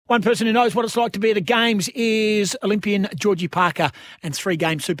One person who knows what it's like to be at the games is Olympian Georgie Parker, and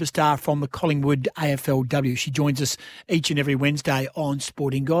three-game superstar from the Collingwood AFLW. She joins us each and every Wednesday on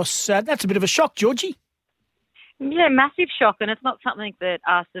Sporting Goss. That's a bit of a shock, Georgie. Yeah, massive shock, and it's not something that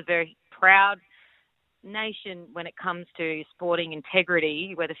us, a very proud nation when it comes to sporting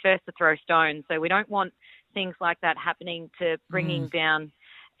integrity, we're the first to throw stones, so we don't want things like that happening to bringing down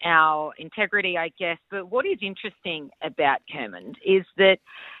our integrity, I guess. But what is interesting about Kermond is that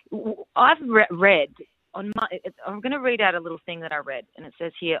I've read I'm going to read out a little thing that I read, and it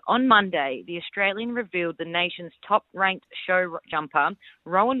says here, on Monday, the Australian revealed the nation's top-ranked show jumper,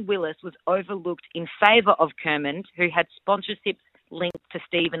 Rowan Willis, was overlooked in favour of Kermond, who had sponsorships linked to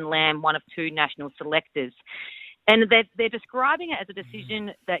Stephen Lamb, one of two national selectors. And they're describing it as a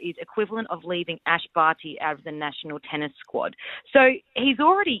decision that is equivalent of leaving Ash Barty out of the national tennis squad. So he's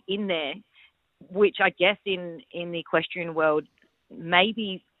already in there, which I guess in the equestrian world,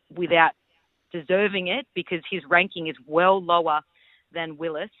 maybe without deserving it, because his ranking is well lower than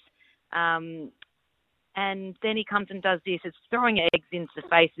Willis. And then he comes and does this. It's throwing eggs into the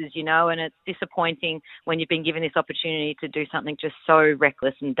faces, and it's disappointing when you've been given this opportunity to do something just so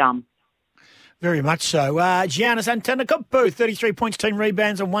reckless and dumb. Very much so. Giannis Antetokounmpo, 33 points, 10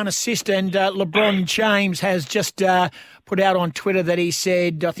 rebounds and 1 assist. And LeBron James has just put out on Twitter that he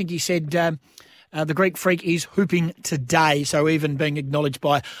said, the Greek freak is hooping today. So even being acknowledged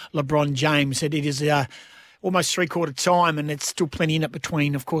by LeBron James, that it is almost three-quarter time, and it's still plenty in it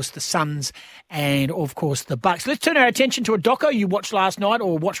between, of course, the Suns and, of course, the Bucks. Let's turn our attention to a doco you watched last night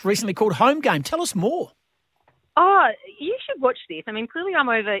or watched recently called Home Game. Tell us more. Oh, you should watch this. I mean, clearly I'm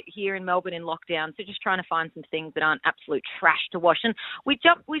over here in Melbourne in lockdown, so just trying to find some things that aren't absolute trash to watch. And we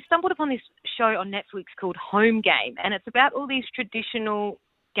stumbled upon this show on Netflix called Home Game, and it's about all these traditional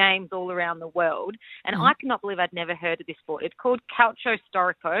games all around the world. And I cannot believe I'd never heard of this sport. It's called Calcio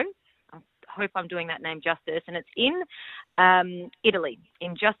Storico. I hope I'm doing that name justice. And it's in Italy,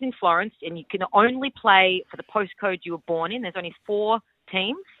 just in Florence, and you can only play for the postcode you were born in. There's only 4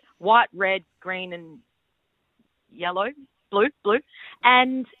 teams, white, red, green, and yellow, blue,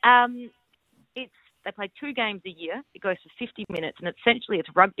 and they play 2 games a year. It goes for 50 minutes, and essentially it's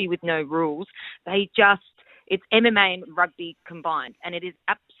rugby with no rules. It's MMA and rugby combined, and it is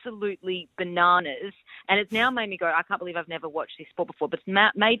absolutely bananas. And it's now made me go, I can't believe I've never watched this sport before, but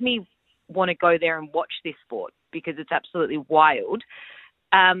it's made me want to go there and watch this sport because it's absolutely wild.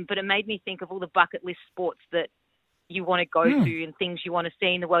 But it made me think of all the bucket list sports that you want to go to and things you want to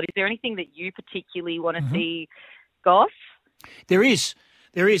see in the world. Is there anything that you particularly want to see, Goss? There is,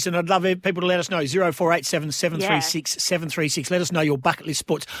 and I'd love people to let us know, 0487 736 736. Let us know your bucket list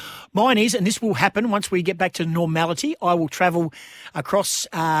sports. Mine is, and this will happen once we get back to normality, I will travel across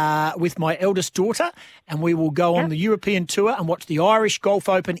with my eldest daughter, and we will go on the European tour and watch the Irish Golf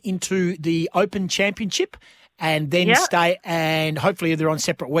Open into the Open Championship, and then stay, and hopefully they're on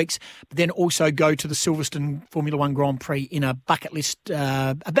separate weeks, but then also go to the Silverstone Formula One Grand Prix in a bucket list,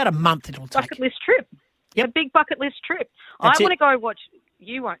 about a month it'll take. Bucket list trip. Yep. A big bucket list trip. I want to go watch,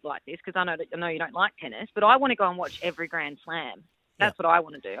 you won't like this because I know you don't like tennis, but I want to go and watch every Grand Slam. That's what I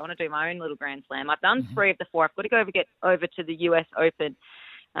want to do. I want to do my own little Grand Slam. I've done 3 of the 4. I've got to get over to the US Open.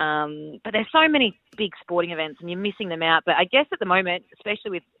 But there's so many big sporting events and you're missing them out. But I guess at the moment,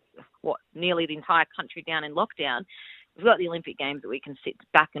 especially with nearly the entire country down in lockdown, we've got the Olympic Games that we can sit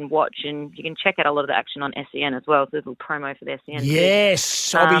back and watch, and you can check out a lot of the action on SEN as well. So there's a little promo for the SEN.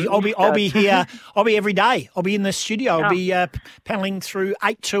 Yes, I'll be here. I'll be every day. I'll be in the studio. I'll be paneling through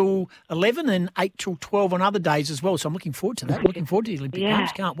 8 till 11 and 8 till 12 on other days as well. So I'm looking forward to that. Looking forward to the Olympic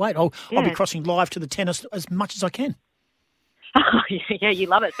Games. Can't wait. I'll be crossing live to the tennis as much as I can. Oh, yeah, you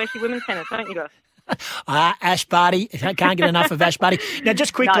love it, especially women's tennis, don't you, Goss? Ash Barty. Can't get enough of Ash Barty. Now,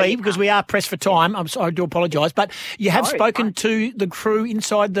 just quickly, because we are pressed for time, I do apologise, but you have spoken to the crew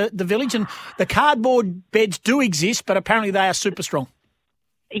inside the village, and the cardboard beds do exist, but apparently they are super strong.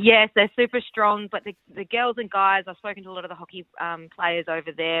 Yes, they're super strong, but the girls and guys, I've spoken to a lot of the hockey players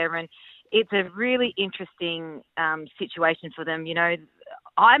over there, and it's a really interesting situation for them.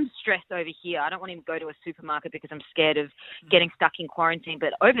 I'm stressed over here. I don't want him to go to a supermarket because I'm scared of getting stuck in quarantine.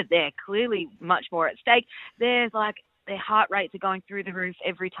 But over there, clearly much more at stake. There's their heart rates are going through the roof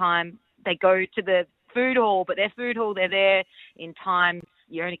every time they go to the food hall. But their food hall, they're there in times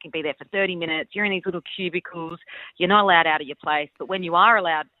you only can be there for 30 minutes. You're in these little cubicles. You're not allowed out of your place. But when you are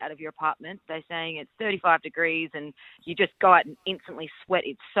allowed out of your apartment, they're saying it's 35 degrees and you just go out and instantly sweat.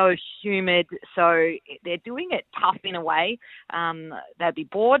 It's so humid. So they're doing it tough in a way. They'd be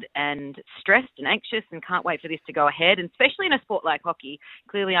bored and stressed and anxious and can't wait for this to go ahead. And especially in a sport like hockey,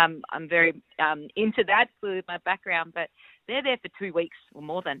 clearly I'm very into that, clearly with my background. But they're there for 2 weeks or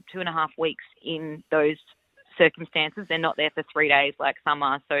more than 2.5 weeks in those circumstances. They're not there for 3 days like some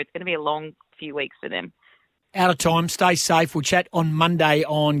are. So it's going to be a long few weeks for them. Out of time. Stay safe. We'll chat on Monday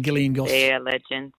on Gillian Goss. Yeah, legend.